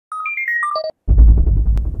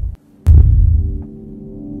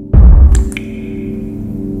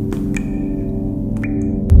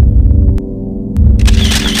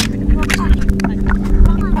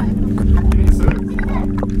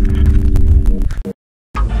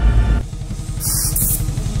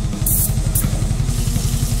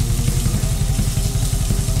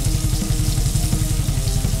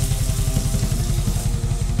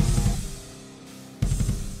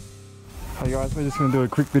Alright, so we're just going to do a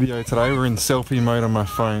quick video today. We're in selfie mode on my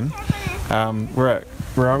phone. Where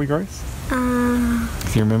are we, Grace? Do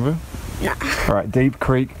you remember? No. Alright, Deep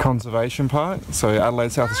Creek Conservation Park, so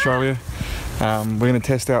Adelaide, South Australia. We're going to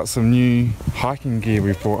test out some new hiking gear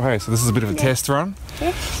we've bought. Hey, so this is a bit of a test run.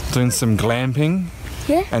 Yes. Doing some glamping.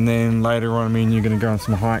 Yeah. And then later on, me and you are going to go on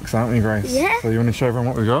some hikes, aren't we, Grace? Yeah. So you want to show everyone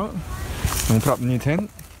what we've got? And we'll put up the new tent.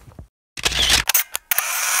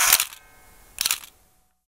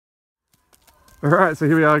 Alright, so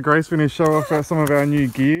here we are, Grace, we're going to show off some of our new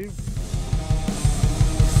gear.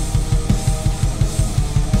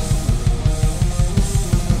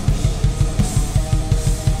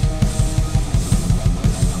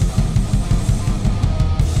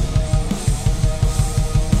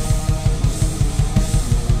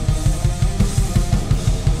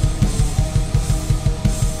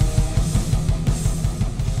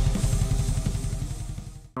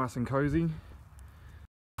 Nice and cozy.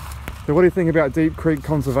 So what do you think about Deep Creek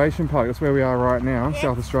Conservation Park? That's where we are right now, yeah.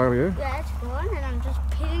 South Australia. Yeah, it's fun, and I'm just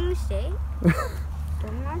pitting the stick.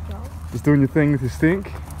 Doing my job. Just doing your thing with your stink?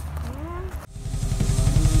 Yeah.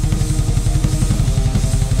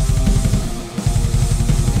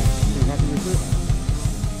 You happy with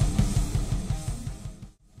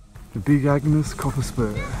it? The Big Agnes Copper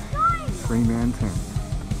Spur. 3-man tent.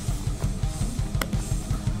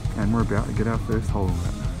 And we're about to get our first hole in it.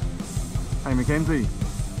 Hey Mackenzie.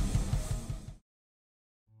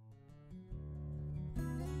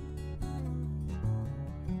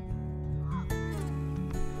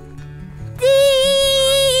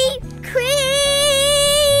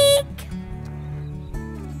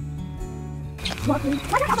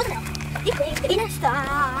 In a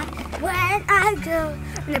star, when I go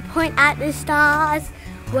and I point at the stars,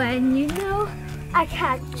 when you know I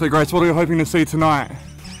can't. So Grace, what are you hoping to see tonight?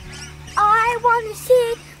 I want to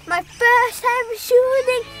see my first ever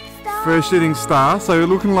shooting star. First shooting star, so we're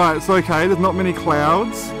looking like it's okay, there's not many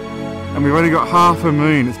clouds, and we've only got half a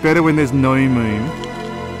moon. It's better when there's no moon,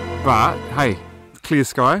 but hey, clear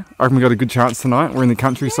sky. I reckon we got a good chance tonight. We're in the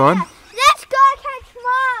countryside. Yeah. Let's go catch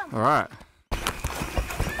Mom! Alright.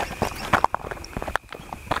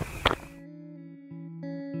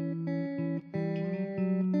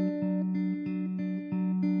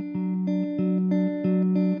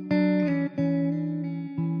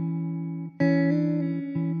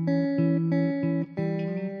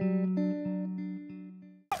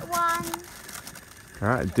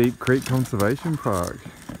 Alright, Deep Creek Conservation Park.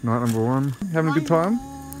 Night number 1. Having a good time?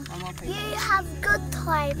 You have a good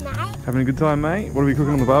time, mate. Having a good time, mate? What are we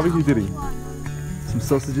cooking on the barbecue, Diddy? Some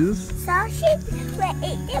sausages? Sausage, we're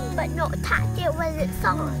eating but not touching when it's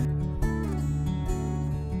on.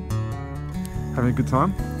 Having a good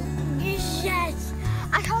time? Yes.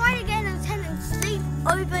 I can't wait to get in the tent and sleep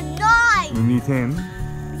overnight. The new tent?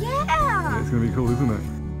 Yeah. It's going to be cool, isn't it?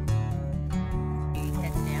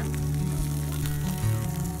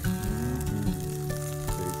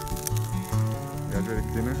 Ready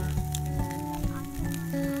for dinner?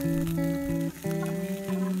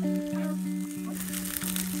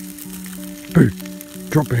 Boo!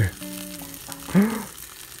 Drop bear!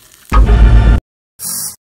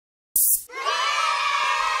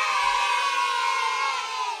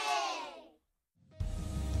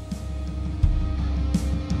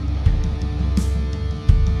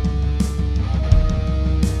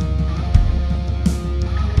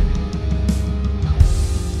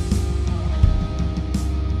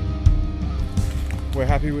 We're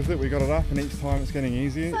happy with it, we got it up and each time it's getting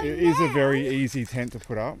easier. It is a very easy tent to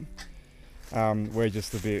put up. We're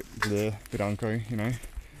just a bit unco, you know.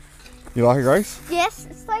 You like it, Grace? Yes,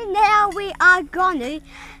 so now we are gonna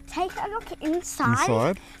take a look inside.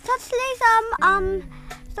 Inside? It's actually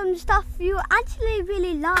some stuff you actually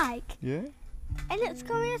really like. Yeah? And it's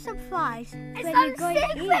gonna be a surprise. It's some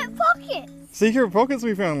secret pockets. Secret pockets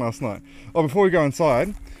we found last night. Oh, before we go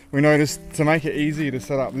inside, we noticed to make it easier to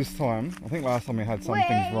set up this time, I think last time we had some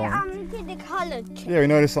things wrong. Did the colour change? Yeah, we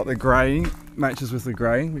noticed like the grey matches with the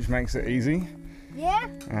grey, which makes it easy. Yeah.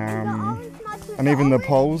 And even the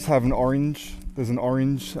poles have an orange, there's an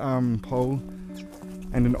orange pole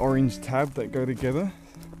and an orange tab that go together.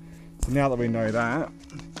 So now that we know that,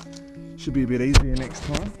 should be a bit easier next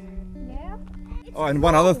time. Oh, and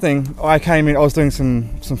one other thing, I was doing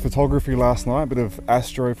some photography last night, a bit of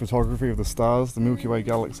astrophotography of the stars, the Milky Way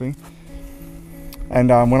galaxy. And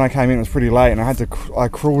when I came in it was pretty late and I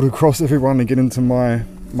crawled across everyone to get into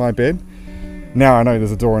my bed. Now I know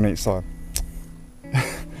there's a door on each side.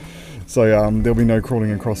 So there'll be no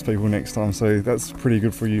crawling across people next time, so that's pretty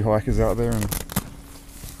good for you hikers out there. And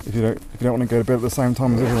if you don't want to go to bed at the same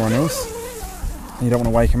time as everyone else, and you don't want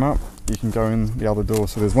to wake them up, you can go in the other door.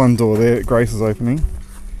 So there's one door there that Grace is opening,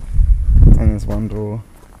 and there's one door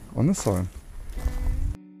on this side.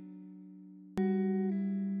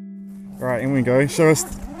 Alright, in we go.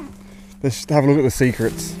 Let's have a look at the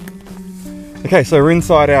secrets. Okay, so we're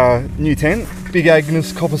inside our new tent. Big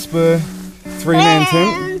Agnes copper spur 3-man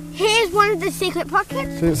tent. Here's one of the secret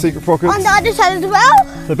pockets. Secret pockets. On the other side as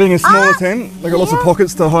well. So being a smaller tent, they've got lots of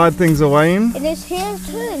pockets to hide things away in. It is here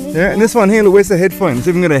too. Yeah, and this one here, look, where's the headphones? It's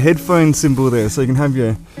even got a headphone symbol there, so you can have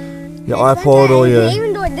your iPod or your... You can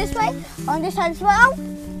even do it this way, on this side as well.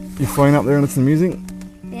 Your phone up there and listen to music.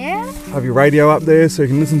 Yeah. Have your radio up there so you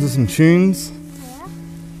can listen to some tunes. Yeah.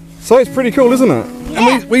 So it's pretty cool, isn't it? Yeah.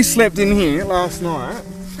 And we slept in here last night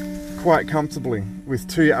quite comfortably with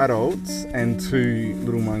 2 adults and 2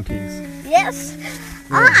 little monkeys. Yes.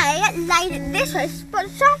 Yeah. I laid it this way, but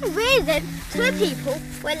for some reason 2 people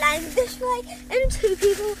were laying this way and 2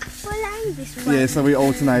 people were laying this way. Yeah, so we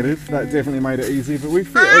alternated. That definitely made it easy, but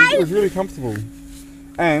it was really comfortable.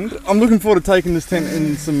 And I'm looking forward to taking this tent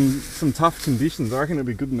in some tough conditions. I reckon it'll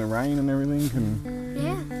be good in the rain and everything.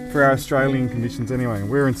 And for our Australian conditions anyway.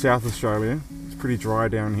 We're in South Australia. It's pretty dry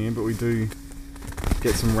down here, but we do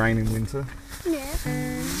get some rain in winter. Yeah.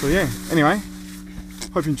 So yeah, anyway,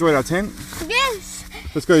 hope you enjoyed our tent. Yes.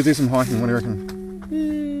 Let's go do some hiking, what do you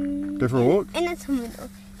reckon? Go for a walk? In the middle.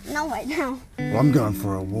 No, wait, no. Well, I'm going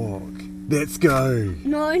for a walk. Let's go.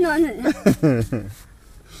 No.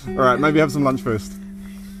 Alright, maybe have some lunch first.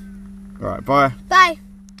 Alright, bye. Bye.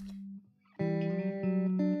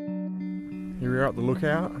 Here we are at the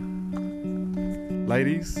lookout.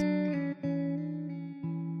 Ladies.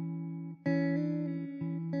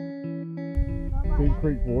 Big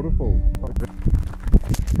Creek Waterfall.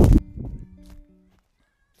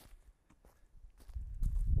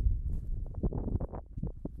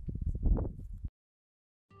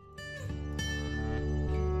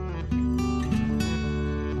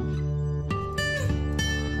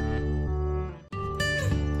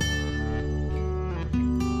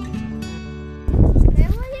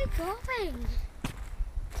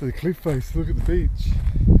 To the cliff face, look at the beach.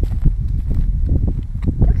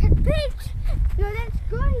 Look at the beach. No, let's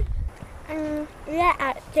go. Yeah,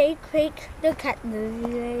 at Day Creek, look at the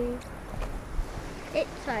view. It's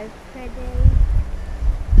so pretty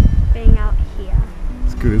being out here.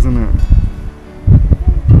 It's good, isn't it?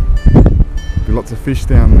 Be lots of fish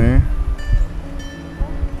down there.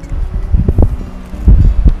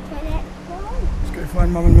 So let's go. Let's go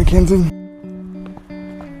find Mum and Mackenzie.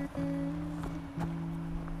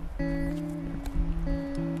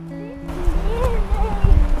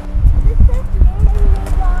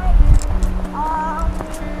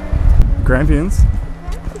 Grampians?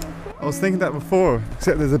 I was thinking that before,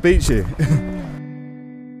 except there's a beach here.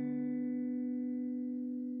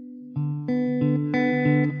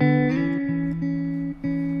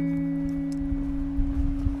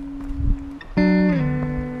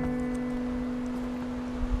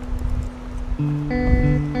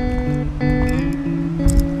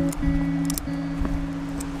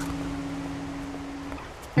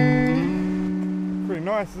 Pretty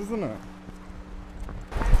nice, isn't it?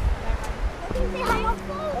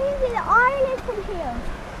 The island from here.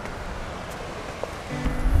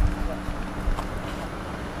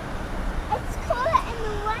 Let's call it in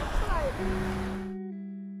the right side.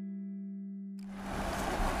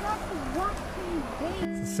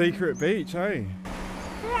 It's a secret beach, eh?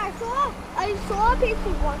 Yeah, I saw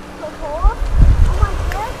people once before on my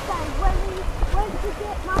birthday when we went to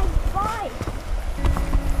get my bike.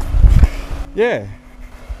 Yeah.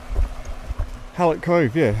 Hallett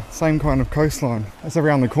Cove, yeah. Same kind of coastline. That's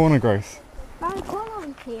around the corner, Grace. Around the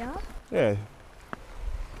corner here? Yeah.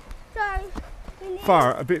 So,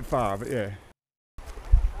 a bit far, but yeah.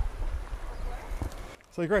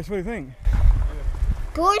 So Grace, what do you think?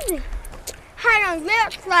 good. Hang on,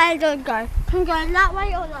 which way do I go? Can I go that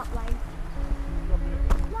way or that way?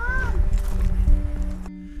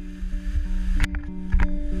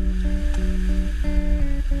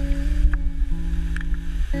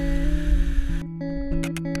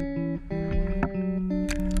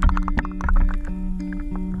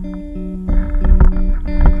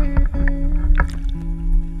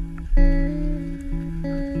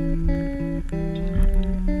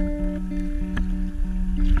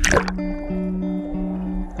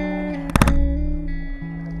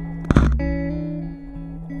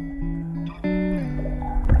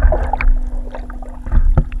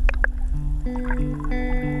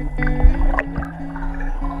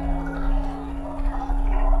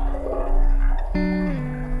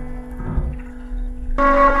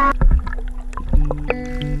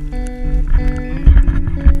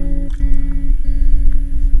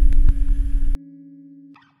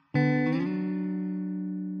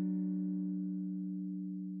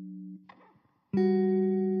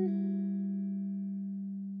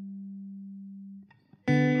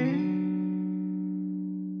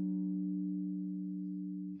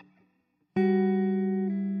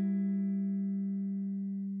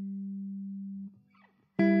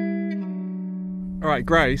 Alright,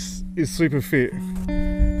 Grace is super fit.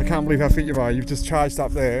 I can't believe how fit you are. You've just charged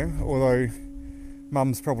up there, although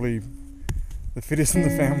Mum's probably the fittest in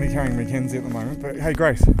the family carrying Mackenzie at the moment. But hey,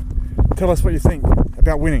 Grace, tell us what you think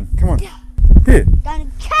about winning. Come on. Here. Gonna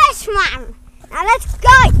catch one. Now let's go.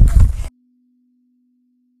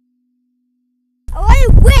 I want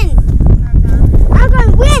to win. I'm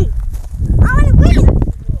gonna win. I want to win.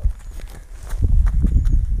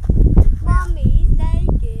 Mommy's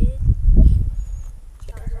naked.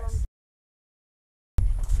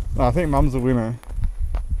 No, I think Mum's a winner.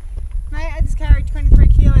 Mate, I just carried 23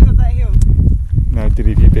 kilos up that hill. No,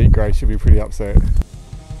 Diddy, if you beat Grace, she'll be pretty upset.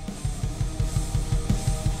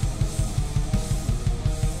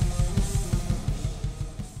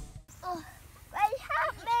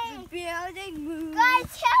 Building move.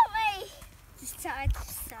 Guys, help me! Side to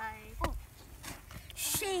side. Oh.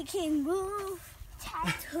 Shaking move.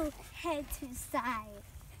 Tattoo head to side.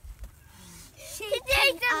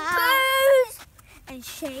 Shaking arms. And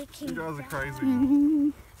shaking. You guys are crazy.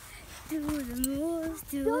 Do the moves,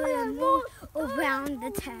 do the move around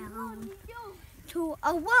the town. To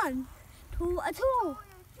a 1, to a 2.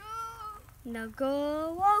 Now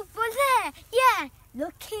go over there. Yeah.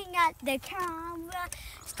 Looking at the camera,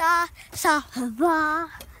 star. It's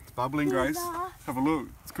bubbling, Grace. Have a look.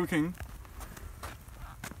 It's cooking.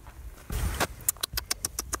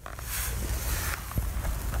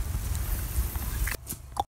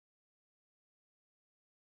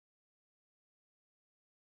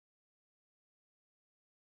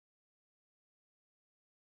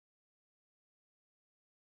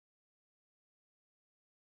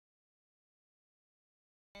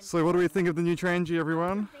 So what do we think of the new Trangia,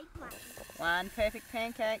 everyone? One perfect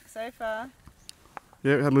pancake so far.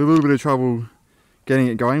 Yeah, we had a little bit of trouble getting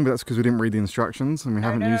it going, but that's because we didn't read the instructions and we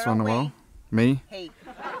haven't used one in a while. Me? He.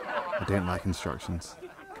 I don't like instructions.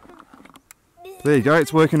 There you go,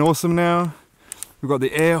 it's working awesome now. We've got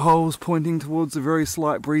the air holes pointing towards the very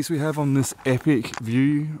slight breeze we have on this epic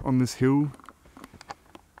view on this hill.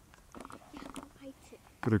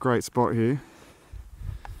 Got a great spot here.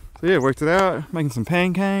 So yeah, worked it out, making some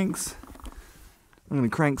pancakes. I'm going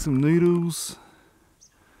to crank some noodles.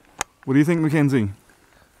 What do you think, Mackenzie?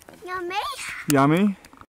 Yummy. Yummy?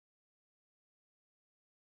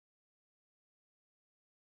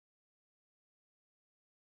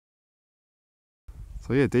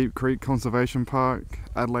 So yeah, Deep Creek Conservation Park,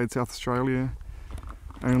 Adelaide, South Australia.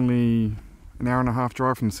 Only an hour and a half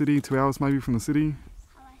drive from the city, 2 hours maybe from the city.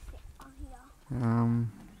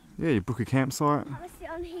 Yeah, you book a campsite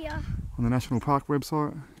On here. on the National Park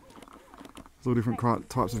website. There's all different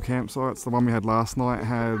types of campsites. The one we had last night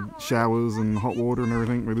had showers and hot water and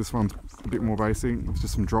everything, but this one's a bit more basic. It's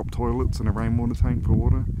just some drop toilets and a rainwater tank for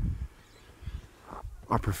water.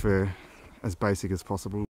 I prefer as basic as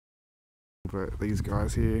possible, but these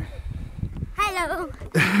guys here... Hello.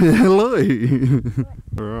 Hello!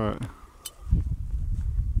 Alright.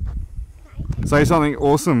 Say something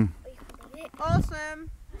awesome.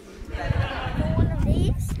 Awesome. One of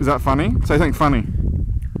these. Is that funny? Say something funny.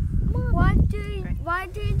 Why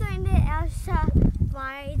do you think the Elsa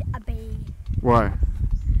ride a bee? Why?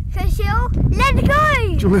 Because she'll let it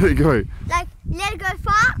go. She'll let it go. Like, let it go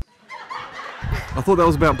far. I thought that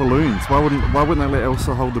was about balloons. Why wouldn't they let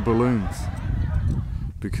Elsa hold the balloons?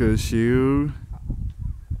 Because she'll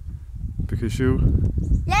Let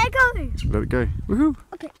it go. let it go. Woohoo!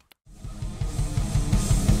 Okay.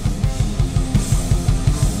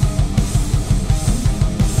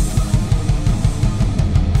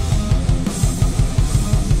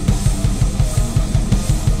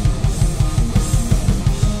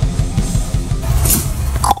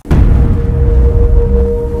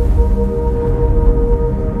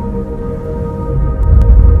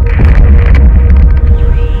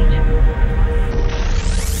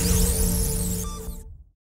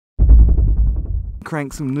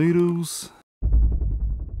 Crank some noodles.